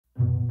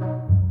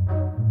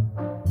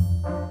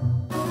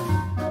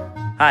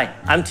Hi,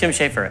 I'm Tim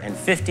Schafer, and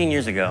 15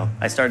 years ago,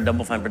 I started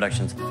Double Fine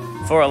Productions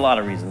for a lot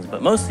of reasons,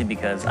 but mostly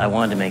because I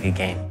wanted to make a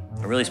game.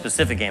 A really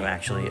specific game,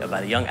 actually,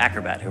 about a young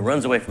acrobat who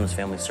runs away from his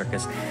family's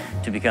circus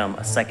to become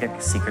a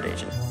psychic secret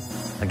agent.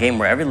 A game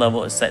where every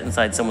level is set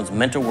inside someone's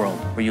mental world,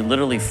 where you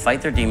literally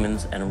fight their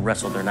demons and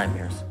wrestle their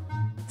nightmares.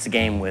 It's a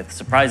game with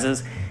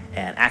surprises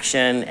and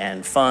action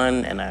and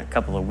fun and a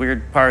couple of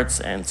weird parts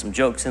and some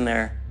jokes in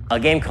there. A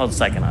game called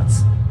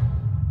Psychonauts.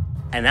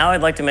 And now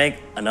I'd like to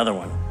make another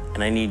one,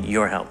 and I need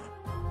your help.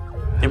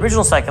 The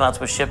original Psychonauts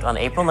was shipped on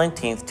April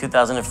 19th,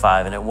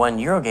 2005, and it won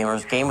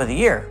Eurogamer's Game of the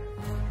Year.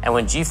 And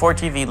when G4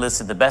 TV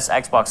listed the best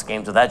Xbox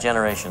games of that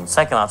generation,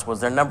 Psychonauts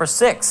was their number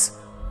 6.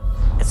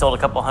 It sold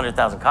a couple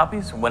 100,000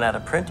 copies, went out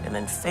of print, and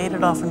then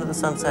faded off into the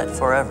sunset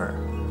forever.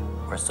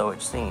 Or so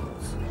it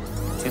seems.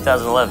 In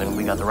 2011,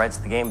 we got the rights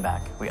to the game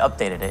back. We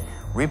updated it,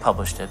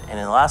 republished it, and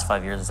in the last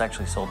 5 years, it's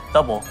actually sold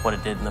double what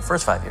it did in the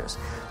first 5 years.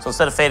 So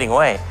instead of fading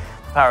away,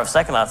 the power of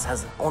Psychonauts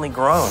has only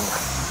grown.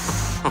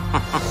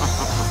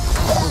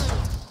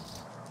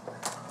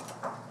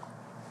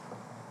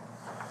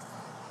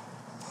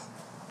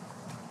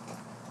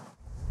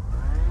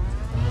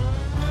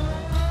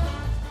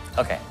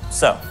 Okay,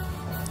 so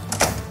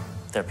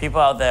there are people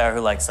out there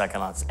who like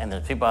Psychonauts, and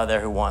there's people out there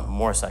who want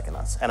more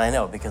Psychonauts. And I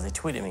know because they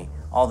tweet at me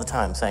all the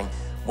time saying,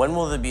 when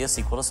will there be a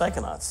sequel to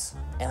Psychonauts?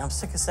 And I'm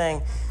sick of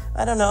saying,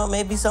 I don't know,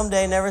 maybe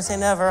someday, never say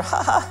never,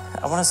 haha.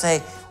 I want to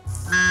say,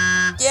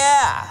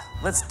 yeah,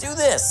 let's do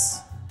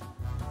this.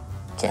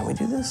 Can we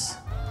do this?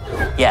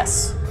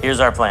 Yes, here's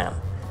our plan.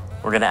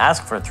 We're gonna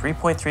ask for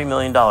 $3.3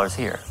 million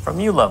here from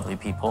you lovely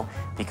people,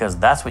 because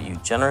that's what you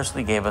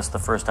generously gave us the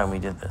first time we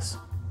did this.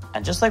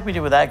 And just like we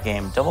did with that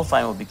game, Double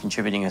Fine will be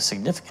contributing a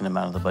significant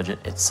amount of the budget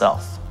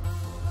itself.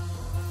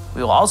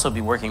 We will also be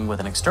working with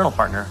an external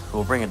partner who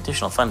will bring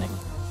additional funding.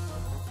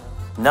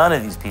 None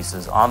of these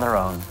pieces on their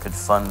own could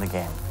fund the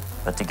game,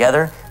 but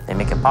together they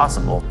make it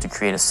possible to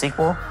create a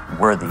sequel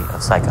worthy of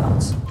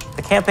Psychonauts.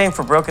 The campaign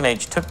for Broken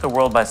Age took the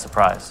world by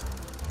surprise.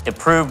 It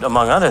proved,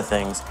 among other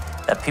things,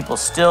 that people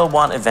still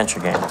want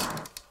adventure games.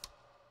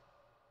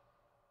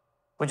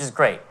 Which is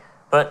great,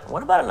 but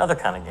what about another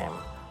kind of game?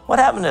 What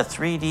happened to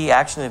 3D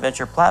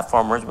action-adventure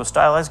platformers with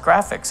stylized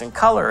graphics and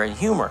color and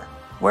humor?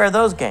 Where are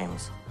those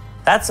games?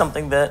 That's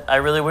something that I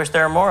really wish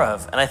there were more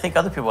of, and I think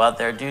other people out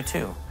there do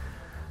too.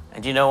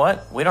 And you know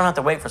what? We don't have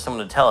to wait for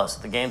someone to tell us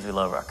that the games we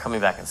love are coming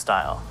back in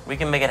style. We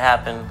can make it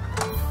happen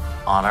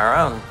on our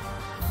own.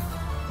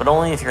 But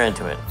only if you're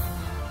into it.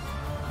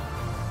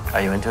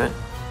 Are you into it?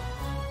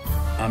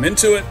 I'm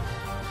into it.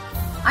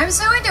 I'm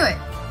so into it.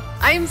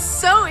 I'm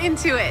so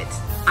into it.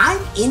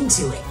 I'm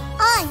into it.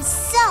 I'm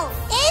so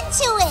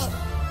into it.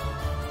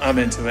 I'm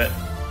into it.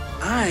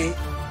 I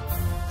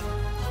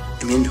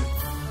am into it.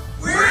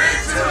 We're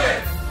into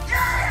it!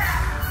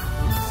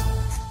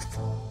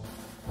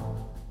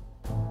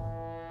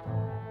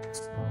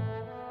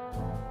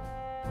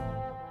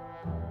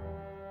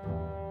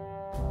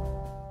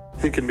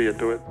 He can be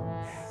into it.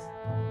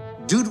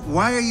 Dude,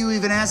 why are you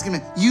even asking me?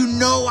 You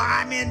know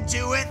I'm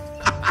into it.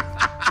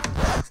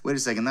 Wait a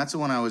second, that's the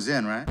one I was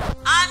in, right?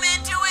 I'm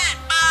into it!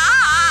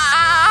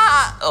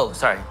 Oh,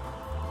 sorry.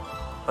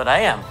 But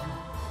I am.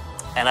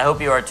 And I hope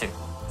you are too.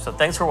 So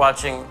thanks for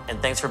watching,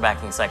 and thanks for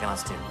backing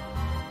Psychonauts 2.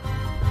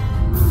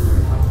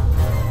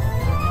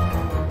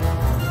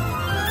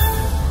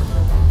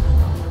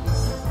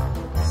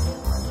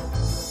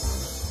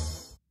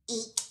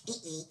 Eat,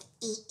 eat, eat,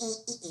 eat, eat,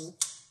 eat,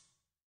 eat.